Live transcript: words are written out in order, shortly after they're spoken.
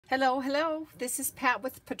Hello, hello. This is Pat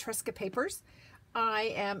with Petruska Papers.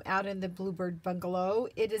 I am out in the Bluebird Bungalow.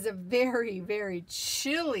 It is a very, very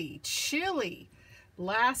chilly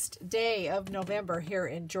last day of November here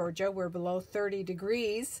in Georgia. We're below 30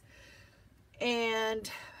 degrees.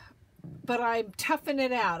 But I'm toughing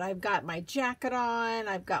it out. I've got my jacket on.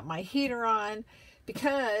 I've got my heater on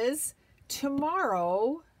because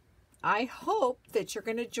tomorrow I hope that you're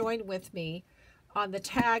going to join with me on the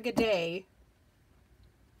Tag a Day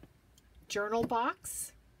journal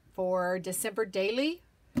box for December daily.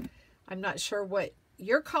 I'm not sure what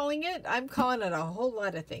you're calling it. I'm calling it a whole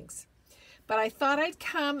lot of things. But I thought I'd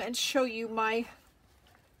come and show you my,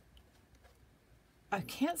 I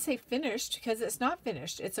can't say finished because it's not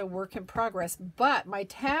finished. It's a work in progress, but my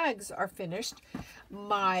tags are finished.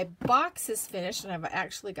 My box is finished, and I've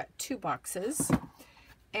actually got 2 boxes.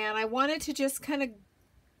 And I wanted to just kind of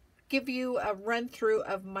give you a run through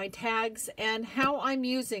of my tags and how I'm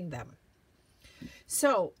using them.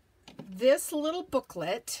 So this little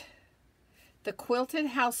booklet, the Quilted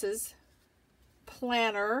Houses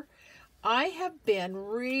Planner, I have been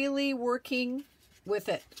really working with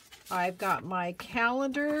it. I've got my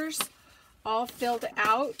calendars all filled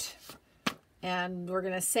out, and we're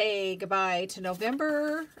going to say goodbye to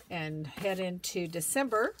November and head into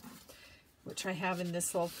December, which I have in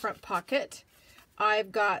this little front pocket.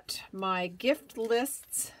 I've got my gift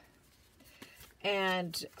lists,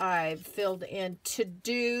 and I've filled in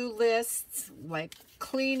to-do lists like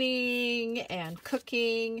cleaning and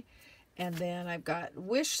cooking, and then I've got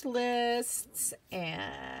wish lists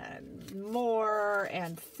and more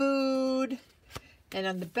and food, and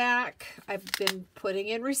on the back I've been putting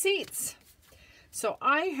in receipts. So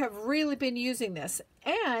I have really been using this,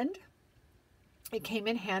 and it came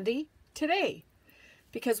in handy today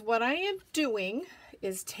because what I am doing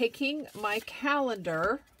is taking my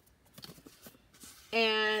calendar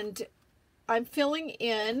and I'm filling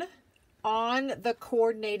in on the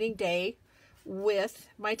coordinating day with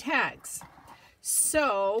my tags.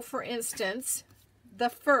 So, for instance, the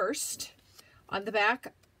 1st, on the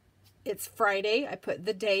back, it's Friday. I put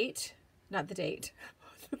the date, not the date,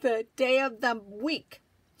 the day of the week.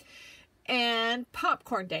 And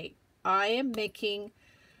popcorn day. I am making,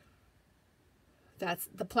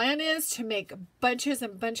 the plan is to make bunches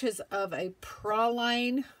and bunches of a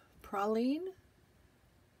praline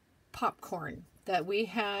popcorn that we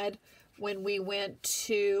had when we went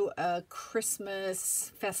to a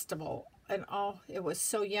Christmas festival, and it was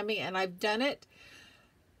so yummy. And I've done it,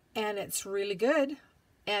 and it's really good,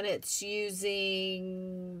 and it's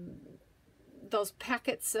using those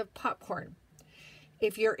packets of popcorn.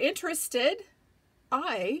 If you're interested,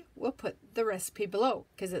 I will put the recipe below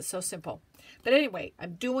because it's so simple. But anyway,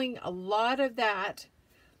 I'm doing a lot of that,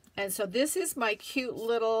 and so this is my cute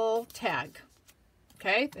little tag.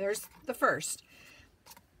 Okay, there's the 1st.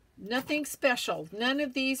 Nothing special. None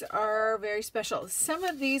of these are very special. Some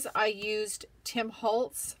of these I used Tim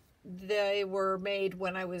Holtz. They were made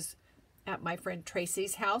when I was at my friend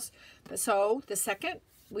Tracy's house. So the 2nd,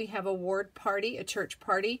 we have a ward party, a church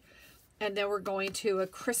party, and then we're going to a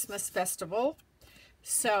Christmas festival.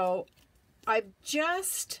 So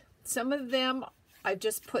some of them I've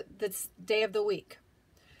just put this day of the week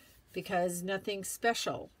because nothing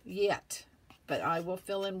special yet. But I will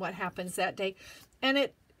fill in what happens that day. And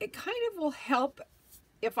it kind of will help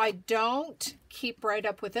if I don't keep right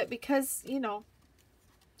up with it because, you know,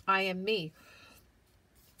 I am me.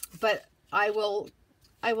 But I will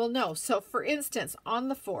know. So, for instance, on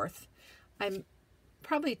the 4th, I'm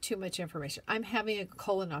probably too much information. I'm having a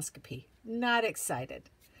colonoscopy. Not excited.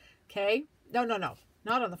 Okay? No.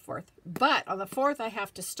 Not on the 4th. But on the 4th, I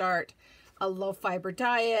have to start a low-fiber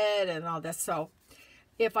diet and all this. So,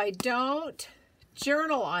 if I don't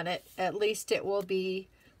journal on it, at least it will be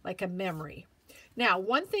like a memory. Now,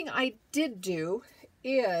 one thing I did do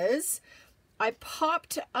is I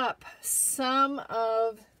popped up some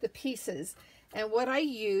of the pieces, and what I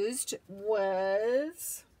used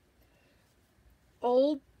was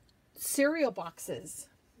old cereal boxes.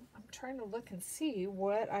 I'm trying to look and see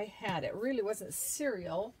what I had. It really wasn't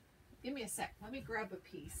cereal. Give me a sec. Let me grab a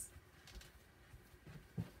piece.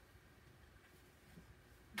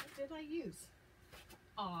 What did I use?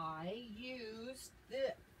 I used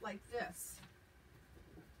it like this.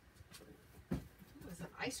 It was an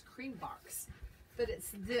ice cream box, but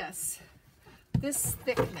it's this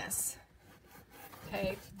thickness.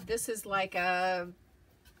 Okay, this is like a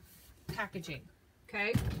packaging.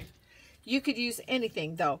 Okay, you could use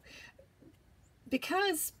anything though,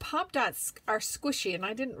 because Pop Dots are squishy, and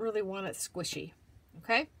I didn't really want it squishy.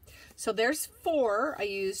 Okay, so there's 4. I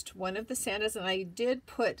used one of the Santas, and I did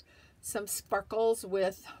put some sparkles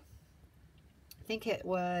with, I think it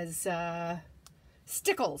was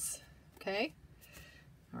stickles. Okay.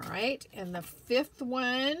 All right. And the fifth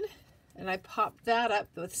one, and I popped that up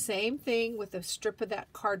with the same thing with a strip of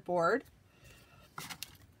that cardboard.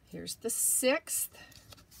 Here's the sixth.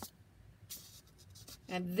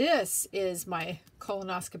 And this is my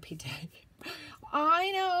colonoscopy day.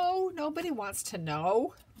 I know, nobody wants to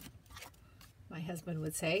know, my husband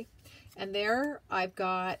would say. And there I've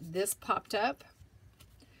got this popped up.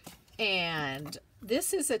 And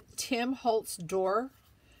this is a Tim Holtz door.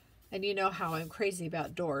 And you know how I'm crazy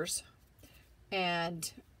about doors.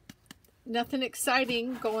 And nothing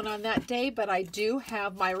exciting going on that day, but I do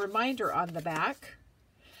have my reminder on the back.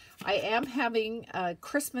 I am having a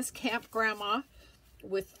Christmas camp grandma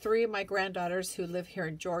with 3 of my granddaughters who live here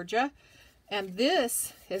in Georgia. And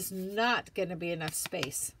this is not going to be enough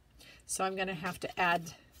space. So I'm going to have to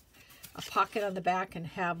add a pocket on the back and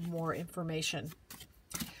have more information.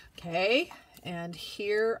 Okay, and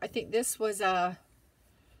here, I think this was a,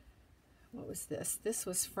 what was this? This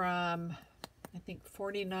was from, I think,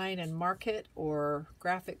 49 and Market or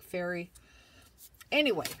Graphic Fairy.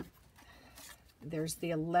 Anyway, there's the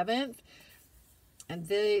 11th. And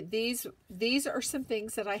these are some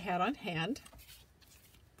things that I had on hand.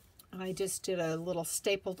 I just did a little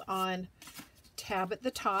stapled on tab at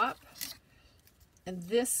the top. And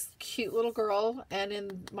this cute little girl, and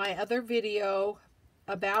in my other video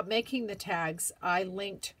about making the tags, I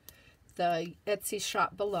linked the Etsy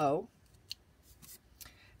shop below.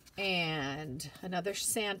 And another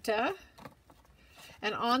Santa.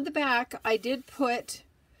 And on the back, I did put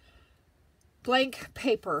blank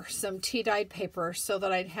paper, some tea-dyed paper, so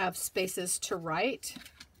that I'd have spaces to write.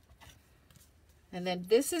 And then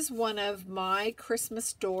this is one of my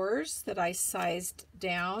Christmas doors that I sized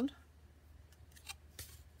down.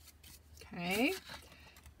 Okay.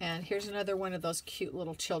 And here's another one of those cute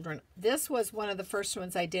little children. This was one of the first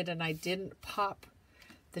ones I did, and I didn't pop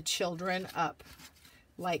the children up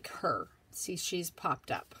like her. See, she's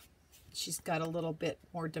popped up. She's got a little bit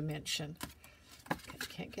more dimension. Okay,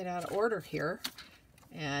 can't get out of order here.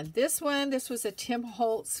 And this one, this was a Tim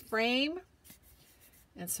Holtz frame.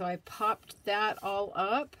 And so I popped that all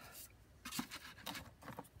up.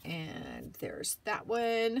 And there's that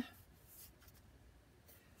one.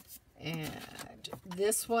 And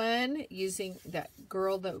this one, using that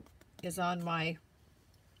girl that is on my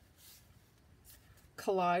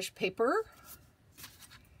collage paper.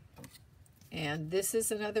 And this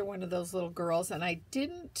is another one of those little girls, and I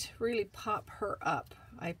didn't really pop her up.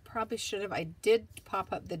 I probably should have. I did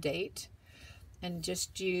pop up the date and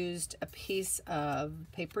just used a piece of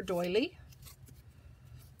paper doily.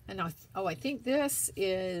 And I think this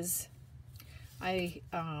is, I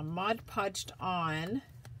Mod Podged on,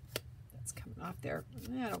 that's coming off there.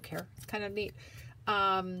 I don't care. It's kind of neat.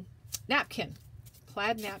 Napkin,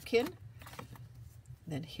 plaid napkin.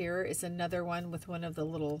 Then here is another one with one of the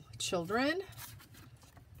little children.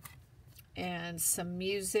 And some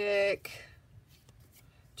music.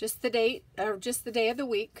 Just the date, or just the day of the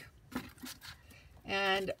week.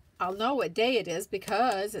 And I'll know what day it is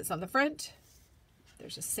because it's on the front.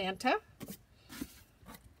 There's a Santa.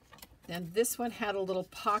 And this one had a little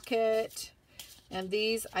pocket. And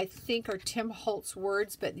these, I think, are Tim Holtz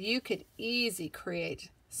words, but you could easily create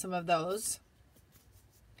some of those.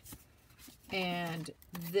 And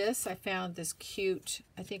this, I found this cute,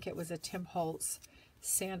 I think it was a Tim Holtz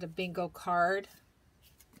Santa bingo card.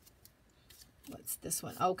 What's this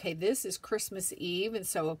one? Okay, this is Christmas Eve, and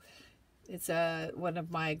so it's one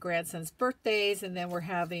of my grandson's birthdays, and then we're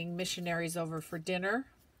having missionaries over for dinner.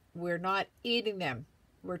 We're not eating them.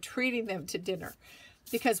 We're treating them to dinner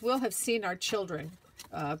because we'll have seen our children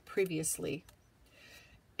previously.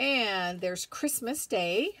 And there's Christmas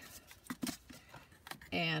Day.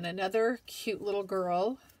 And another cute little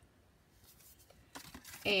girl.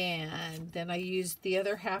 And then I used the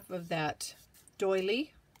other half of that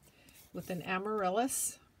doily with an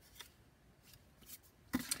amaryllis.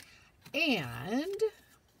 And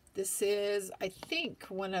this is, I think,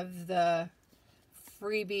 one of the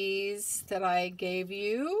freebies that I gave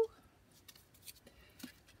you.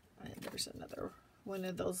 And there's another one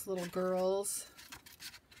of those little girls.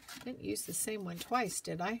 I didn't use the same one twice,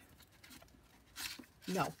 did I?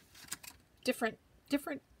 No. Different.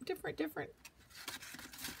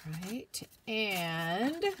 Right.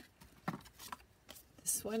 And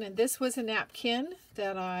this one. And this was a napkin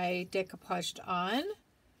that I decoupaged on.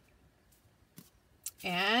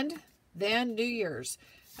 And then New Year's.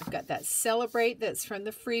 I've got that Celebrate that's from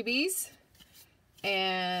the freebies.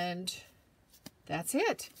 And that's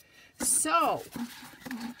it. So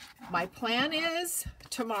my plan is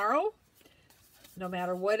tomorrow, no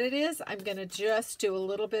matter what it is, I'm going to just do a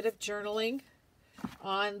little bit of journaling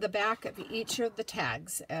on the back of each of the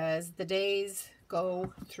tags as the days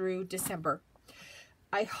go through December.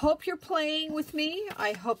 I hope you're playing with me.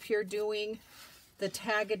 I hope you're doing the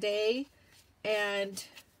tag a day. And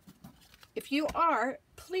if you are,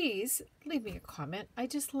 please leave me a comment. I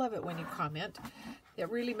just love it when you comment. It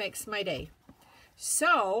really makes my day.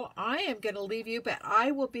 So I am going to leave you, but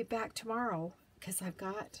I will be back tomorrow because I've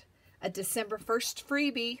got a December 1st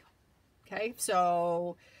freebie. Okay,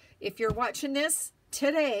 so if you're watching this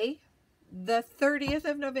today, the 30th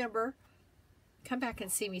of November, come back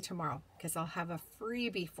and see me tomorrow because I'll have a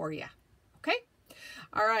freebie for you. Okay?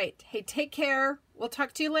 All right. Hey, take care. We'll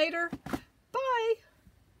talk to you later.